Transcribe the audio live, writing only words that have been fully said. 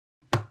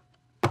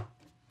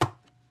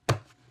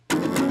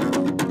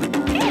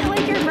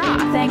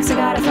thanks, I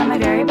got it from my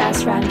very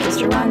best friend. Kissed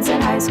her once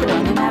in high school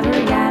and then never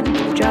again.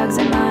 Drugs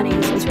and money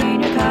between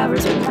your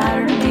covers wouldn't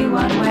matter to me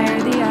one way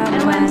or the other.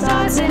 And when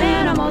thoughts and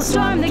animals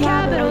storm the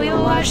Capitol,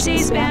 you'll watch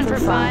C-SPAN for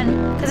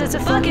fun. Cause it's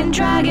a fucking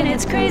dragon,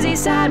 it's crazy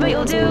sad, but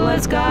you'll do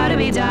what's gotta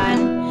be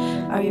done.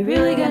 Are you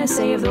really gonna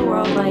save the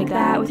world like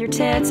that with your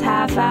tits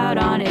half out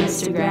on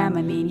Instagram?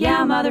 I mean,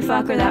 yeah,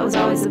 motherfucker, that was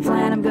always the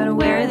plan. I'm gonna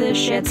wear this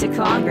shit to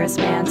Congress,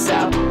 man. So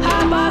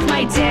hop off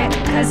my dick,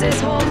 cause this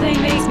whole thing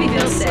makes me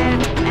feel sick.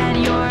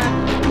 And you're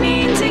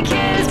mean to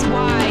kids,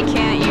 why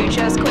can't you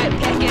just quit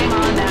picking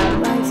on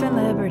them? Life and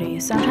liberty,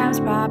 sometimes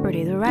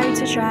property, the right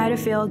to try to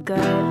feel good.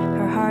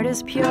 Her heart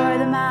is pure,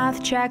 the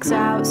math checks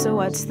out, so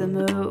what's the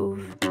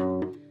move?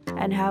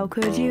 And how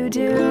could you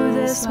do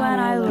this when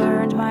I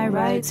learned my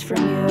rights from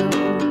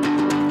you?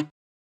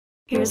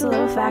 Here's a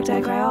little fact, I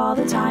cry all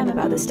the time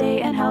about the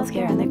state and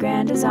healthcare and the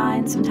grand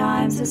design.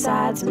 Sometimes it's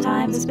sad,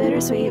 sometimes it's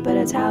bittersweet, but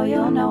it's how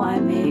you'll know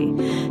I'm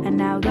me. And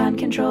now gun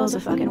control's a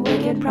fucking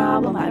wicked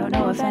problem. I don't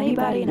know if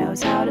anybody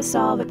knows how to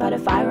solve it, but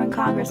if I were in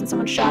Congress and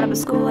someone shot up a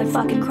school, I'd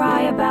fucking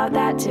cry about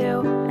that too.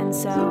 And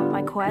so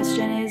my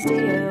question is to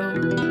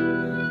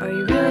you, are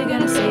you really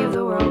gonna save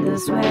the world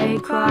this way?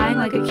 Crying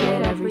like a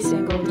kid every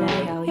single day.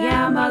 Hell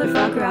yeah,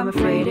 motherfucker, I'm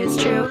afraid it's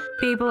true.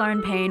 People are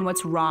in pain,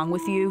 what's wrong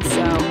with you?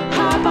 So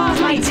hop off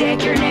my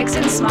dick, your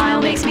Nixon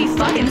smile makes me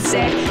fucking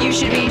sick. You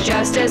should be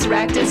just as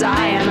wrecked as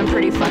I am. I'm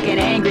pretty fucking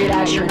angry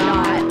that you're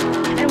not.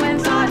 And when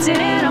thoughts and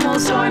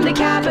animals storm the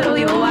Capitol,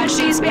 you'll watch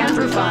C-SPAN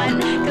for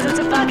fun. Cause it's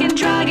a fucking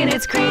drug and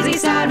it's crazy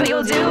sad, but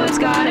you'll do what's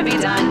gotta be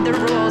done. The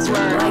rules were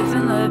life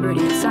and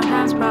liberty,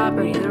 sometimes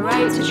property, the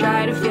right to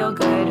try to feel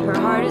good. Her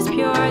heart is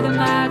pure, the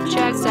math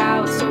checks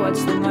out, so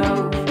what's the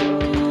move?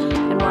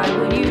 And why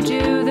would you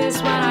do this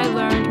when I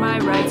learned my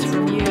rights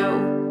from you?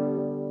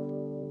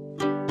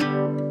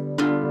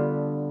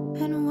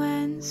 And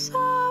when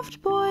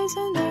soft boys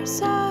in their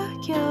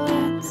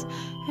succulents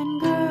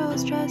and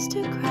girls dressed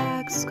to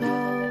crack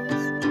skulls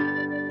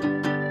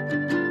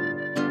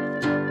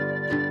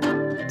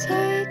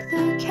take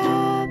the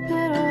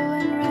Capitol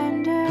and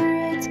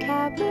render its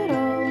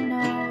capital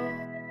null,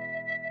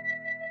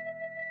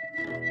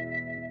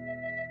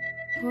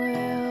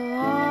 we'll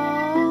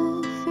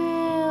all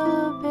feel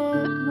a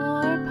bit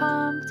more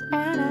pumped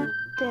and a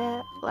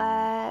bit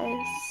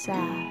less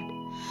sad.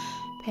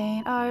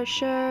 Paint our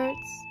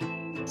shirts,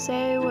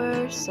 say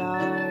we're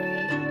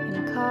sorry,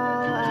 and call